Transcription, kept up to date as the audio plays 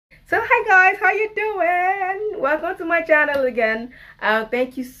So hi guys, how you doing? Welcome to my channel again.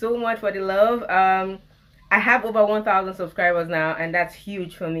 Thank you so much for the love. I have over 1,000 subscribers now, and that's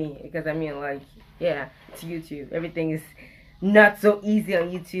huge for me because I mean, like, yeah, it's YouTube. Everything is not so easy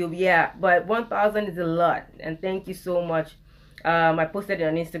on YouTube, yeah, but 1,000 is a lot, and thank you so much. I posted it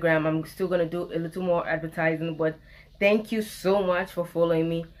on Instagram. I'm still gonna do a little more advertising, but thank you so much for following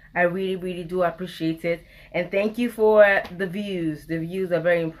me. I really do appreciate it, and thank you for the views. The views are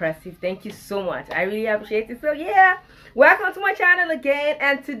very impressive. Thank you so much. I really appreciate it. So yeah, welcome to my channel again,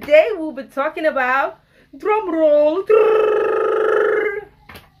 and today we'll be talking about, drum roll,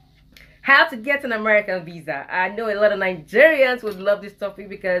 how to get an American visa. I know a lot of Nigerians would love this topic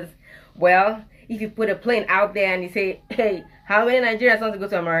because, well, if you put a plane out there and you say, hey, how many Nigerians want to go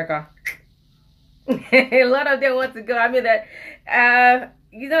to America? A lot of them want to go. I mean that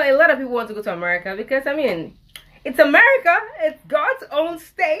you know, a lot of people want to go to America because, I mean, it's America. It's God's own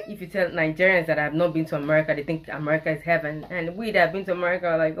state. If you tell Nigerians that have not been to America, they think America is heaven. And we that have been to America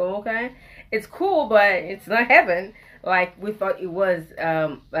are like, oh, okay, it's cool, but it's not heaven like we thought it was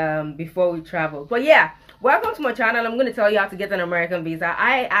before we traveled. But yeah, welcome to my channel. I'm going to tell you how to get an American visa.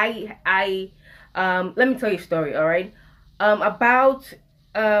 Let me tell you a story, all right? About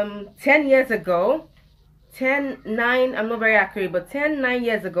 10 years ago, 9, I'm not very accurate, but 9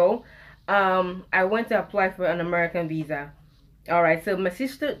 years ago, I went to apply for an American visa. All right, so my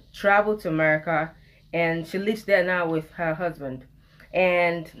sister traveled to America, and she lives there now with her husband.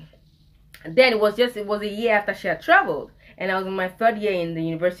 And then it was a year after she had traveled, and I was in my 3rd year in the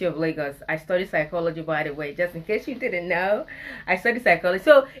University of Lagos. I studied psychology, by the way, just in case you didn't know. I studied psychology.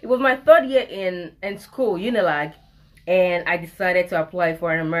 So it was my 3rd year in school, Unilag. And I decided to apply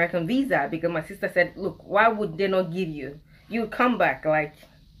for an American visa because my sister said, look, why would they not give you? You come back, like,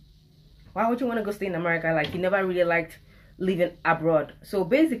 why would you want to go stay in America? Like, you never really liked living abroad. So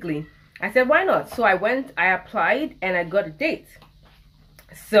basically, I said, why not? So I went, I applied, and I got a date.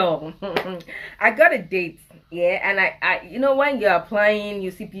 So I got a date, yeah. And I you know, when you're applying, you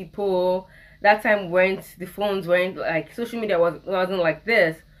see people, that time the phones weren't, like, social media wasn't like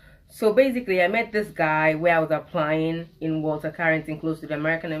this. So basically, I met this guy where I was applying in Walter Carrington, close to the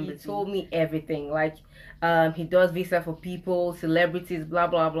American Embassy. He told me everything, like, he does visa for people, celebrities, blah,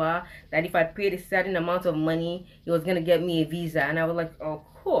 blah, blah. That if I paid a certain amount of money, he was going to get me a visa. And I was like, oh,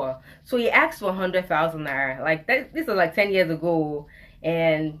 cool. So he asked for 100,000 naira. Like, this was like 10 years ago.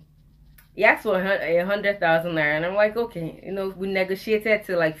 And he asked for 100,000 naira, and I'm like, okay, you know, we negotiated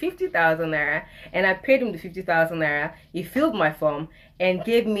to like 50,000 naira, and I paid him the 50,000 naira. He filled my form and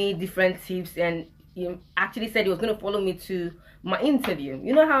gave me different tips, and he actually said he was going to follow me to my interview.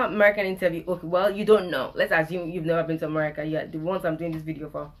 You know how American interview? Okay, well, you don't know. Let's assume you've never been to America yet, the ones I'm doing this video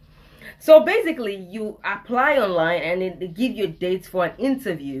for. So basically, you apply online, and they give you dates for an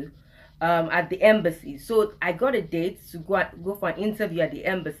interview at the embassy. So I got a date to go for an interview at the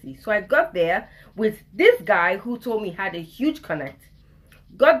embassy. So I got there with this guy who told me he had a huge connect.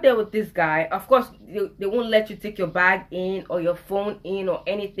 Got there with this guy. Of course, they won't let you take your bag in or your phone in or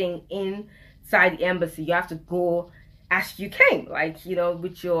anything inside the embassy. You have to go as you came, like, you know,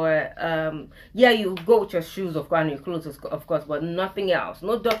 with your yeah, you go with your shoes, of course, and your clothes, of course, but nothing else.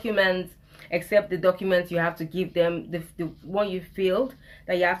 No documents, except the documents you have to give them, the one you filled,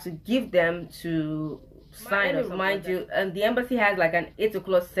 that you have to give them to sign off. Mind you, and the embassy has like an 8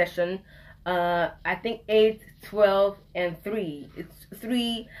 o'clock session. I think 8, 12, and 3. It's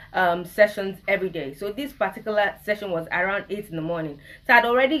 3 sessions every day. So this particular session was around 8 in the morning. So I'd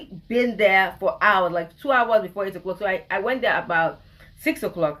already been there for hours, like 2 hours before 8 o'clock. So I went there about 6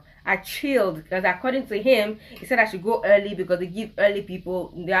 o'clock. I chilled because according to him, he said I should go early because they give early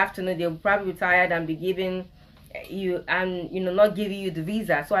people in the afternoon. They'll probably be tired and be giving you, and, you know, not giving you the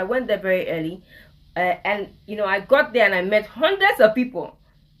visa. So I went there very early, and, you know, I got there and I met hundreds of people.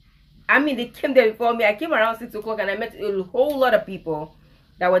 I mean, they came there before me. I came around 6 o'clock and I met a whole lot of people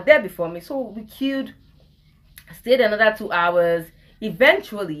that were there before me. So we queued, stayed another 2 hours.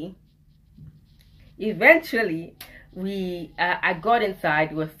 Eventually, I got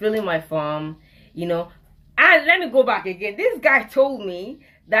inside. We were filling my form, you know. And let me go back again. This guy told me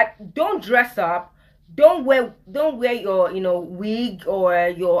that don't dress up, don't wear your, you know, wig or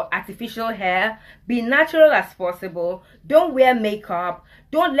your artificial hair. Be natural as possible. Don't wear makeup.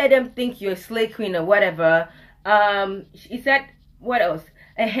 Don't let them think you're a slay queen or whatever. He said, what else?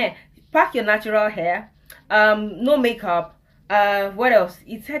 Pack your natural hair. No makeup. What else?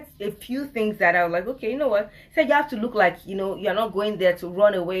 He said a few things that I was like, okay, you know what? He said you have to look like, you know, you're not going there to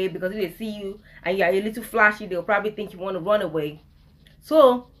run away, because if they see you and you're a little flashy, they'll probably think you want to run away.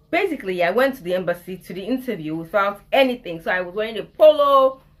 So basically, I went to the embassy to the interview without anything. So I was wearing a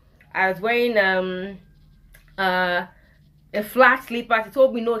polo, I was wearing a flat slippers. He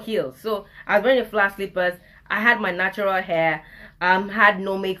told me no heels, so I was wearing a flat slippers. I had my natural hair, had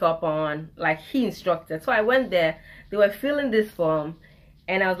no makeup on, like he instructed. So I went there. They were filling this form,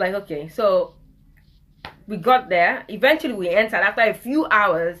 and I was like, okay. So we got there. Eventually, we entered. After a few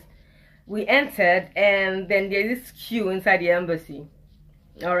hours, we entered, and then there's this queue inside the embassy.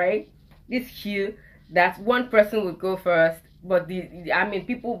 All right, this queue that one person would go first, but I mean,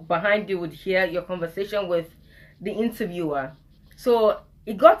 people behind you would hear your conversation with the interviewer. So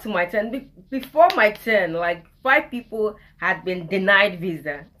it got to my turn. Before my turn, like 5 people had been denied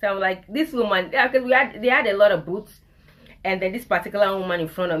visa. So I'm like, this woman, because they had a lot of booths, and then this particular woman in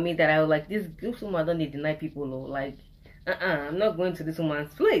front of me that I was like, this woman don't need deny people, no. Like, I'm not going to this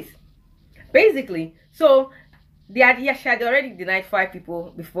woman's place, basically. So she had already denied 5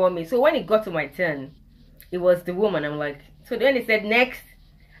 people before me. So when it got to my turn, it was the woman. I'm like, so then they said next.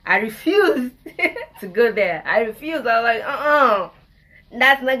 I refused to go there. I refused. I was like,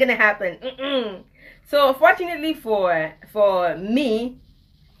 that's not gonna happen. So fortunately for me,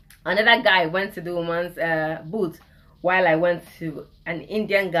 another guy went to the woman's booth while I went to an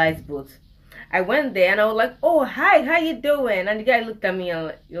Indian guy's booth. I went there and I was like, oh, hi, how you doing? And the guy looked at me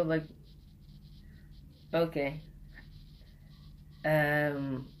and you're like, okay,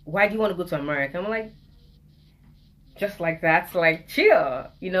 why do you want to go to America? I'm like, just like that, like chill,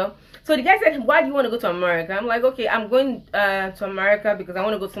 you know. So the guy said, why do you want to go to America? I'm like, okay, I'm going to America because I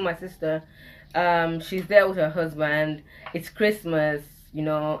want to go see my sister. She's there with her husband. It's Christmas, you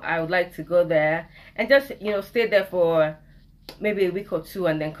know. I would like to go there and just, you know, stay there for maybe a week or 2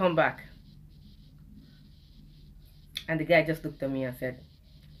 and then come back. And the guy just looked at me and said,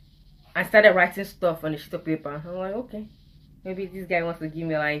 I started writing stuff on a sheet of paper. I'm like, okay, maybe this guy wants to give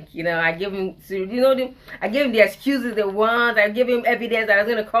me, like, you know, I gave him, you know, I gave him the excuses they want. I gave him evidence that I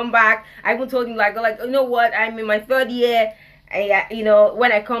was going to come back. I even told him, like, you know what, I'm in my 3rd year. You know,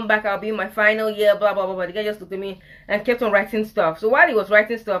 when I come back, I'll be in my final year, blah, blah, blah, blah. The guy just looked at me and kept on writing stuff. So while he was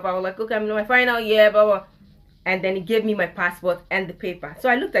writing stuff, I was like, okay, I'm in my final year, blah, blah. And then he gave me my passport and the paper. So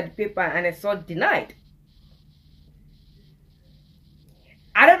I looked at the paper and I saw denied.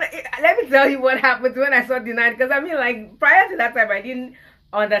 I don't know. Let me tell you what happened when I saw denied. Because I mean, like, prior to that time, I didn't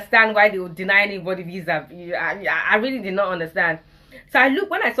understand why they would deny anybody visa. I really did not understand. So I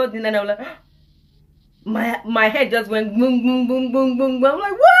looked, when I saw denied, I was like, my head just went boom, boom, boom, boom, boom, boom. I'm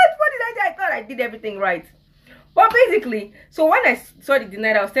like, what did I do? I thought I did everything right. But basically, so when I saw the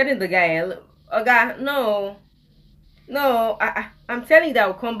denied, I was telling the guy, no, I'm telling you that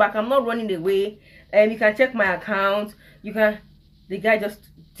I'll come back. I'm not running away. You can check my account. You can. The guy just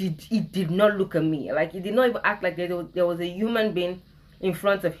did not look at me. Like, he did not even act like there was a human being in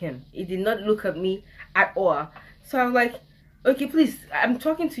front of him. He did not look at me at all. So I was like, okay, please, I'm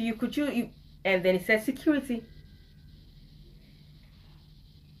talking to you. Could you? And then he said, security.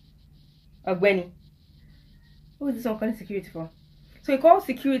 Gwenny. Who is this one calling security for? So he called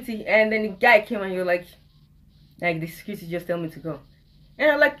security, and then the guy came and you're like the security just tell me to go.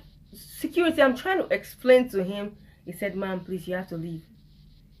 And I'm like, security, I'm trying to explain to him. He said, ma'am, please, you have to leave.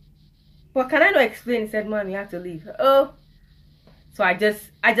 But can I not explain? He said, ma'am, you have to leave. Oh. So I just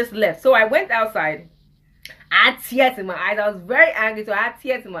left. So I went outside. I had tears in my eyes. I was very angry, so I had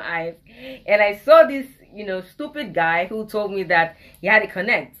tears in my eyes. And I saw this, you know, stupid guy who told me that he had to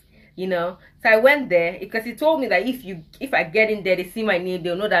connect, you know. So I went there because he told me that if I get in there, they see my name,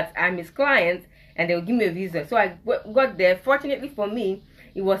 they'll know that I'm his client and they'll give me a visa. So I got there. Fortunately for me,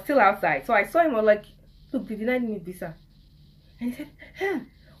 he was still outside. So I saw him. I was like, look, they denied me visa. And he said, hey,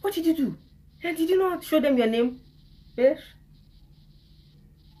 what did you do? Hey, did you not show them your name? Bitch,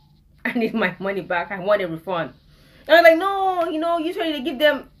 I need my money back. I want a refund. And I'm like, no, you know, usually they give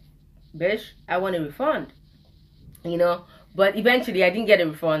them, bitch, I want a refund. You know, but eventually I didn't get a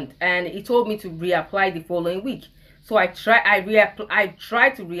refund. And he told me to reapply the following week. So I tried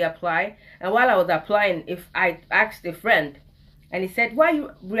to reapply. And while I was applying, if I asked a friend, and he said, why are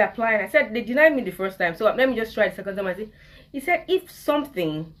you reapplying? I said, they denied me the first time. So let me just try the second time. I said, he said,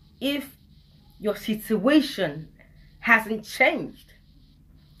 if your situation hasn't changed,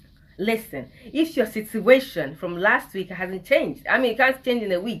 listen, if your situation from last week hasn't changed, I mean, it can't change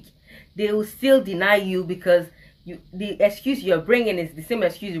in a week, they will still deny you because the excuse you're bringing is the same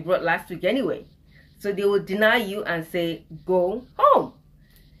excuse you brought last week anyway. So they will deny you and say, go home.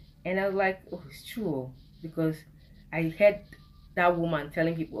 And I was like, oh, it's true. Because I heard that woman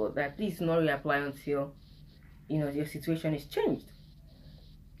telling people that please do not reapply until, you know, your situation is changed.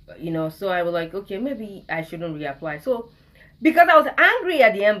 You know, so I was like, okay, maybe I shouldn't reapply. So because I was angry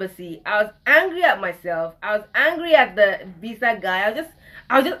at the embassy, I was angry at myself, I was angry at the visa guy,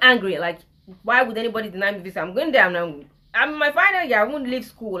 I was just angry. Like, why would anybody deny me visa? I'm going there. I'm in my final year. I won't leave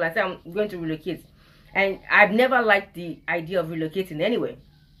school. I said I'm going to relocate, and I've never liked the idea of relocating anyway.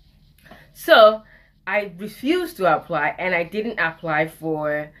 So I refused to apply, and I didn't apply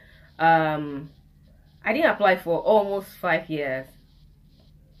for almost 5 years.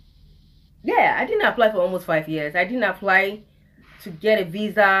 Yeah, I didn't apply for almost 5 years. I didn't apply to get a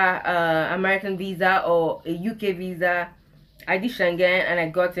visa, American visa or a UK visa. I did Schengen and I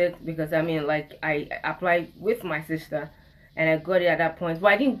got it because I mean, like, I applied with my sister and I got it at that point.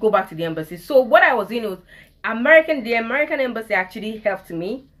 But I didn't go back to the embassy. So what I was doing was the American embassy actually helped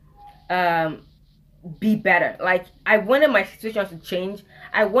me be better. Like, I wanted my situation to change.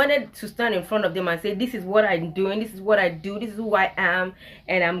 I wanted to stand in front of them and say, this is what I'm doing, this is what I do, this is who I am,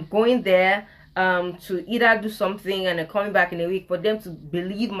 and I'm going there to either do something and then coming back in a week, for them to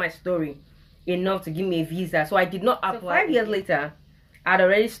believe my story enough to give me a visa. So I did not apply. So 5 years later, I'd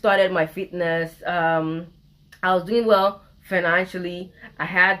already started my fitness. I was doing well financially. I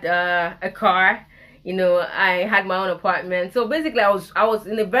had a car, you know, I had my own apartment. So basically I was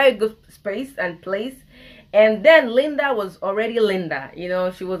in a very good space and place. And then Linda was already Linda, you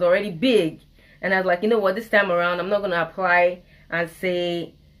know, she was already big. And I was like, you know what, this time around I'm not gonna apply and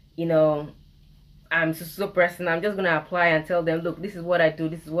say, you know, I'm so person. I'm just gonna apply and tell them, look, this is what I do,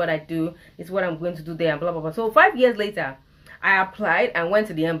 this is what I do, this is what I'm going to do there, and blah blah blah. So 5 years later, I applied and went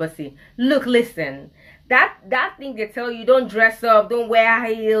to the embassy. Look, listen, that thing they tell you, don't dress up, don't wear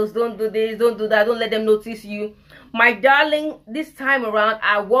high heels, don't do this, don't do that, don't let them notice you. My darling, this time around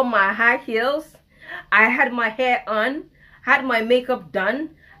I wore my high heels, I had my hair on, had my makeup done,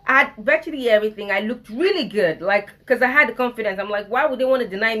 I had virtually everything. I looked really good, like, because I had the confidence. I'm like, why would they want to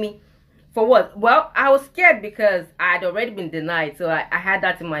deny me? For what? Well, I was scared because I had already been denied, so I had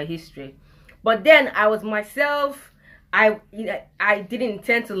that in my history. But then I was myself. I didn't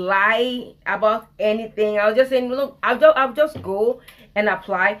intend to lie about anything. I was just saying, look, I'll just go and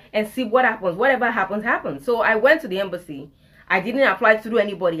apply and see what happens. Whatever happens, happens. So I went to the embassy. I didn't apply through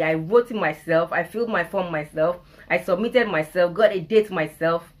anybody. I voted myself. I filled my form myself. I submitted myself. Got a date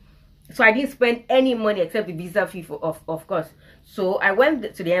myself. So I didn't spend any money except the visa fee, of course. So I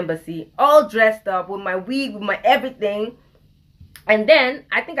went to the embassy, all dressed up with my wig, with my everything. And then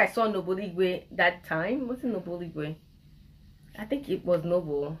I think I saw Noble Igwe that time. What's Noble Igwe? I think it was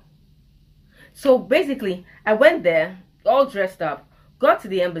Noble. So basically, I went there, all dressed up, got to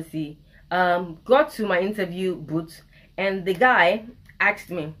the embassy, got to my interview booth, and the guy asked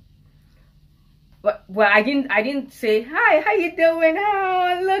me. Well, I didn't say, hi, how you doing?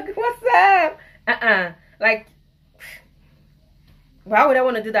 Oh, look, what's up? Like, why would I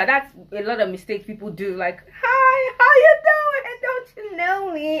want to do that? That's a lot of mistakes people do. Like, hi, how you doing? Don't you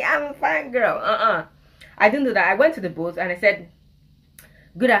know me? I'm a fine girl. I didn't do that. I went to the booth and I said,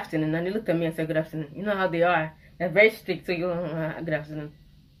 good afternoon. And he looked at me and said, good afternoon. You know how they are. They're very strict. So you good afternoon.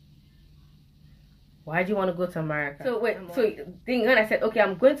 Why do you want to go to America? So wait, when I said, okay,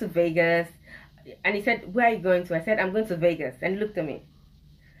 I'm going to Vegas. And he said, where are you going to? I said, I'm going to Vegas. And he looked at me.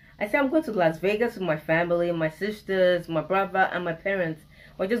 I said, I'm going to Las Vegas with my family, my sisters, my brother, and my parents.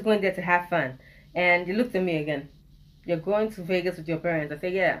 We're just going there to have fun. And he looked at me again. You're going to Vegas with your parents? I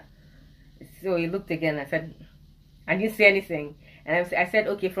said, yeah. So he looked again. I said, I didn't say anything. And I said,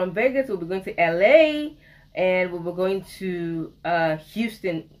 okay, from Vegas, we'll be going to LA. And we'll be going to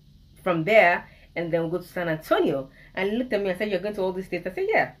Houston from there. And then we'll go to San Antonio. And he looked at me and said, you're going to all these states? I said,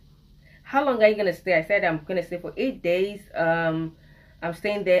 yeah. How long are you going to stay? I said, I'm going to stay for 8 days. I'm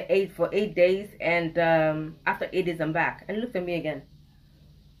staying there for 8 days. And after 8 days, I'm back. And he looked at me again.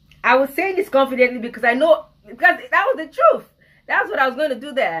 I was saying this confidently because I know, because that was the truth. That's what I was going to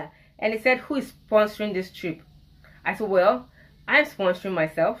do there. And he said, who is sponsoring this trip? I said, well, I'm sponsoring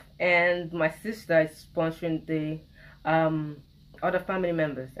myself. And my sister is sponsoring the other family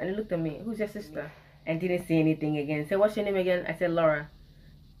members. And he looked at me, who's your sister? And didn't say anything again. He said, what's your name again? I said, Laura.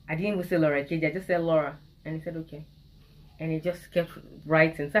 I didn't even say Laura KJ, I just said Laura. And he said, okay. And he just kept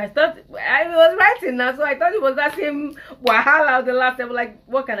writing. So I thought, I was writing now, so I thought it was that same wahala of the last time. Like,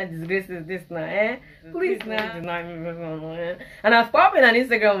 what kind of disgrace is this now, eh? Please now. And I was popping on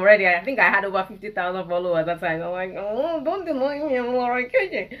Instagram already. I think I had over 50,000 followers at that time. I'm like, oh, don't deny me, I'm Laura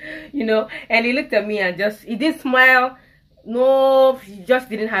KJ. You know? And he looked at me and just, he didn't smile. No, he just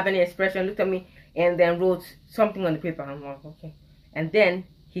didn't have any expression. Looked at me and then wrote something on the paper. I'm like, okay. And then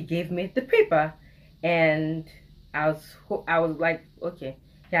he gave me the paper, and I was like, okay,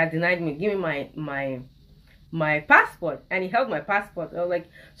 he had denied me. Give me my passport, and he held my passport. I was like,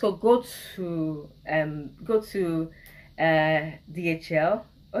 so go to DHL.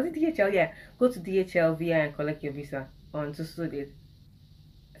 Was it DHL? Yeah, go to DHL via and collect your visa on so days.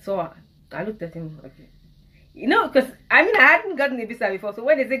 So I looked at him like, you know, because I mean I hadn't gotten a visa before. So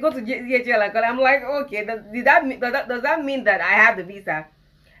when they say go to DHL, I'm like, okay, does that mean that I have the visa?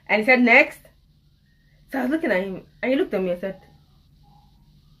 And he said next. So I was looking at him, and he looked at me and said,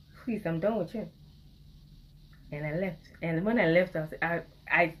 please, I'm done with you. And I left. And when I left,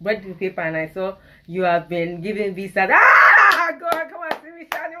 I read the paper and I saw you have been given visas. Ah, God, come on, see me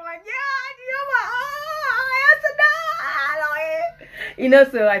shining. I'm like, yeah, you know,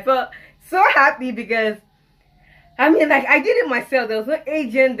 so I felt so happy because, I mean, like, I did it myself. There was no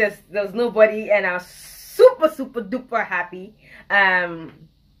agent, there was nobody, and I was super, super duper happy.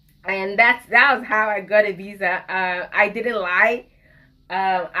 And that was how I got a visa. I didn't lie.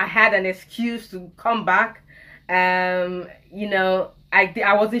 I had an excuse to come back. You know,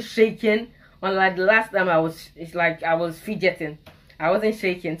 I wasn't shaking. Unlike the last time I was fidgeting. I wasn't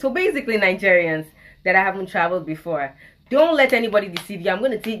shaking. So basically, Nigerians that I haven't traveled before, don't let anybody deceive you. I'm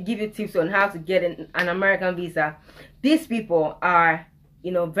going to give you tips on how to get an American visa. These people are,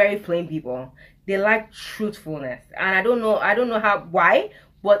 you know, very plain people. They like truthfulness, and I don't know why,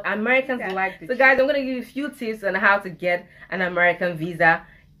 but Americans like this. So guys, I'm going to give you a few tips on how to get an American visa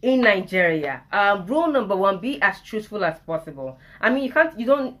in Nigeria. Rule number one: be as truthful as possible. I mean, you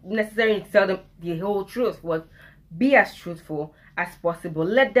don't necessarily tell them the whole truth, but be as truthful as possible.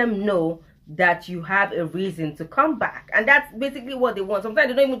 Let them know that you have a reason to come back, and that's basically what they want. Sometimes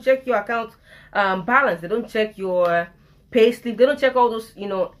they don't even check your account balance. They don't check your pay slip. They don't check all those, you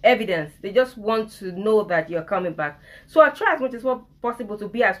know, evidence. They just want to know that you're coming back. So I try as much as possible to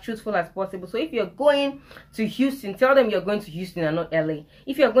be as truthful as possible. So if you're going to Houston, tell them you're going to Houston and not LA.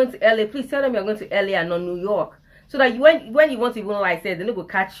 If you're going to LA, please tell them you're going to LA and not New York, so that when you want to even lie, say, they're not going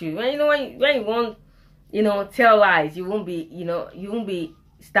to catch you. When you want, you know, tell lies, you won't be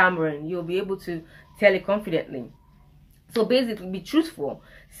stammering. You'll be able to tell it confidently. So basically, be truthful.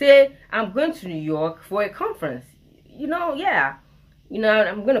 Say, I'm going to New York for a conference. You know, yeah, you know,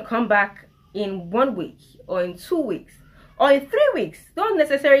 I'm going to come back in 1 week or in 2 weeks or in 3 weeks. Don't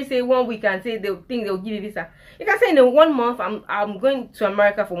necessarily say 1 week and say they'll think they'll give you visa. You can say in 1 month, I'm going to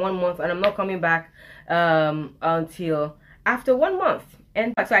America for 1 month and I'm not coming back until after 1 month.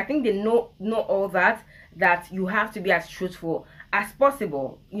 And so I think they know all that you have to be as truthful as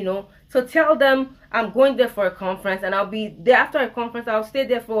possible, you know. So tell them I'm going there for a conference and I'll be there after a conference. I'll stay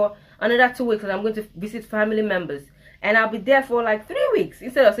there for another 2 weeks and I'm going to visit family members. And I'll be there for like 3 weeks.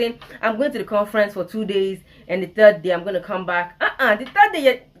 Instead of saying, I'm going to the conference for 2 days and the third day I'm going to come back. The third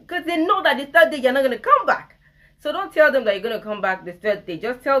day, because they know that the third day you're not going to come back. So don't tell them that you're going to come back the third day.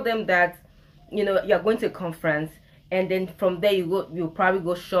 Just tell them that, you know, you're going to a conference. And then from there, you'll probably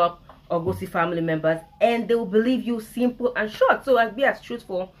go shop or go see family members. And they will believe you, simple and short. So be as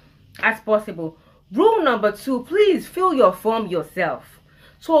truthful as possible. Rule number 2, please fill your form yourself.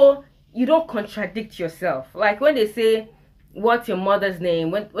 So you don't contradict yourself. Like when they say, what's your mother's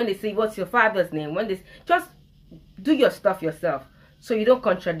name? When they say, what's your father's name? Just do your stuff yourself, so you don't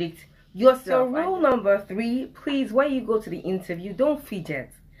contradict yourself. So rule number 3, please, when you go to the interview, don't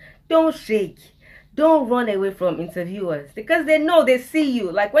fidget, don't shake, don't run away from interviewers, because they know, they see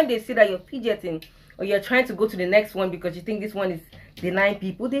you. Like when they see that you're fidgeting or you're trying to go to the next one because you think this one is denying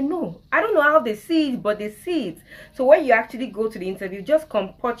people, they know. I don't know how they see it, but they see it. So when you actually go to the interview, just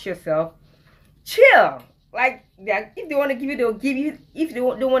comport yourself, chill. Like, if they want to give you, they'll give you. If they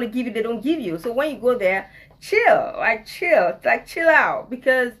don't want to give you, they don't give you. So when you go there, chill, chill out.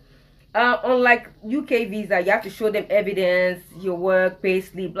 Because unlike UK visa, you have to show them evidence, your work, pay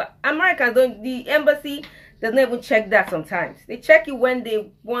slip. Americans don't. The embassy doesn't even check that. Sometimes they check it when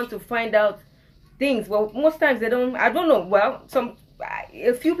they want to find out things. Well, most times they don't. I don't know. Well,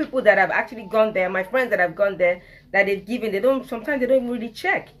 a few people that have actually gone there, my friends that have gone there, that they've given, sometimes they don't really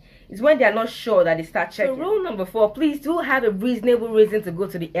check. It's when they are not sure that they start checking. So rule number 4, please do have a reasonable reason to go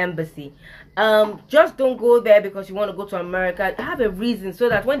to the embassy. Just don't go there because you want to go to America. Have a reason so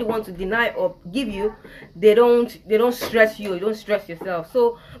that when they want to deny or give you, they don't stress you, you don't stress yourself.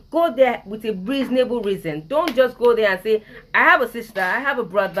 So go there with a reasonable reason. Don't just go there and say, I have a sister, I have a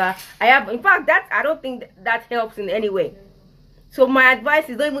brother, in fact, I don't think that helps in any way. So my advice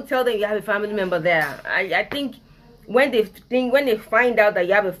is, don't even tell them you have a family member there. I think when they find out that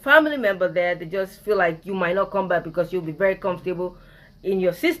you have a family member there, they just feel like you might not come back because you'll be very comfortable in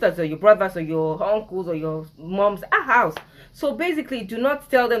your sisters or your brothers or your uncles or your mom's house. So basically, do not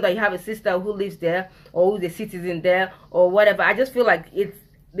tell them that you have a sister who lives there or who's a citizen there or whatever. I just feel like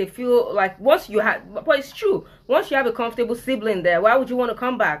they feel like but it's true. Once you have a comfortable sibling there, why would you want to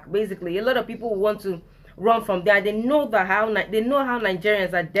come back? Basically, a lot of people want to run from there. They know how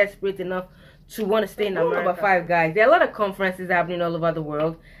Nigerians are desperate enough to want to stay in America. Number 5, guys, there are a lot of conferences happening all over the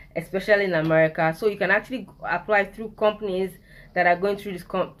world, especially in America. So you can actually apply through companies that are going through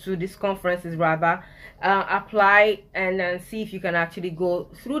these conferences. Rather, apply and see if you can actually go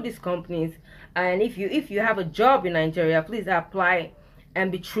through these companies. And if you have a job in Nigeria, please apply and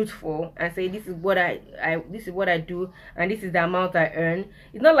be truthful and say, this is what I do, and this is the amount I earn.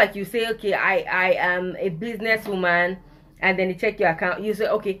 It's not like you say, okay, I am a businesswoman, and then you check your account. You say,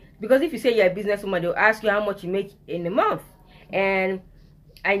 okay, because if you say you're a businesswoman, they'll ask you how much you make in a month, and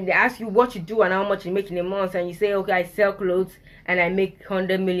they ask you what you do and how much you make in a month, and you say, okay, I sell clothes and I make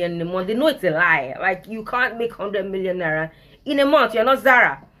 100 million in a month. They know it's a lie. Like, you can't make 100 million naira in a month. You're not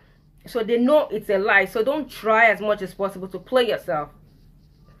Zara. So they know it's a lie. So don't try as much as possible to play yourself.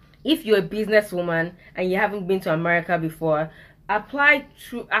 If you're a businesswoman and you haven't been to America before, apply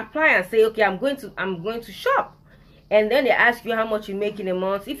and say, okay, I'm going to shop. And then they ask you how much you make in a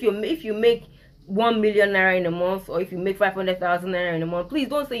month. If you make 1 million naira in a month, or if you make 500,000 naira in a month, please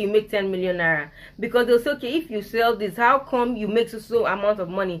don't say you make 10 million naira, because they'll say, okay, if you sell this, how come you make so amount of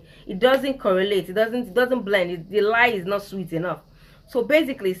money? It doesn't correlate. It doesn't blend. The lie is not sweet enough. So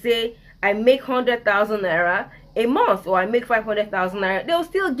basically say, I make 100,000 naira a month, or I make 500,000 naira. They'll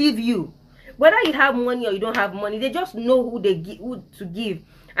still give you, whether you have money or you don't have money. They just know who to give,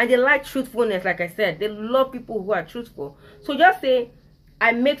 and they like truthfulness. Like I said, they love people who are truthful. So just say,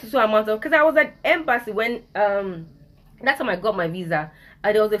 I make so amount of, because I was at embassy when that time I got my visa.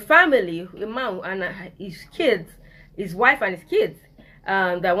 There was a family, a man and his kids, his wife and his kids,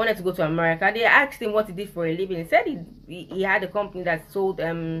 that wanted to go to America. They asked him what he did for a living. He said he had a company that sold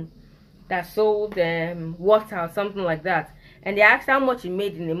water or something like that. And they asked how much he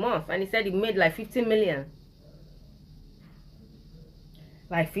made in a month, and he said he made like 50 million.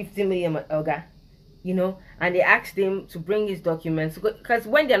 Like 50 million, okay, you know. And they asked him to bring his documents, because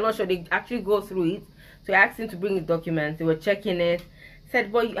when they're not sure, they actually go through it. So they asked him to bring his documents. They were checking it.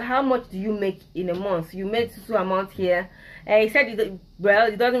 Said, "But how much do you make in a month? You made so amount here." And he said, well,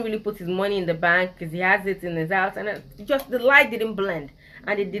 he doesn't really put his money in the bank because he has it in his house. And just the lie didn't blend,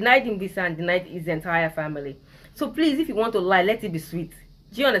 and they denied him visa and denied his entire family. So please, if you want to lie, let it be sweet.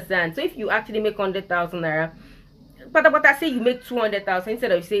 Do you understand? So if you actually make 100,000 naira, but I say you make 200,000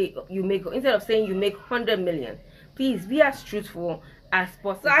 instead of saying you make 100 million. Please be as truthful as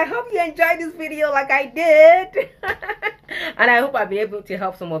possible. So I hope you enjoyed this video like I did. And I hope I've been able to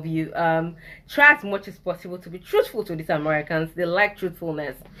help some of you. Try as much as possible to be truthful to these Americans. They like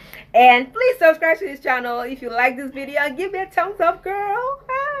truthfulness. And please subscribe to this channel if you like this video, and give me a thumbs up, girl.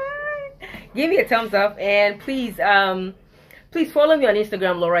 Hi. Give me a thumbs up, and please please follow me on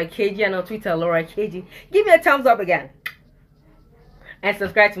Instagram, Laura KG, and on Twitter, Laura KG. Give me a thumbs up again, and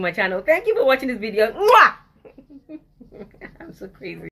subscribe to my channel. Thank you for watching this video. Mwah! I'm so crazy.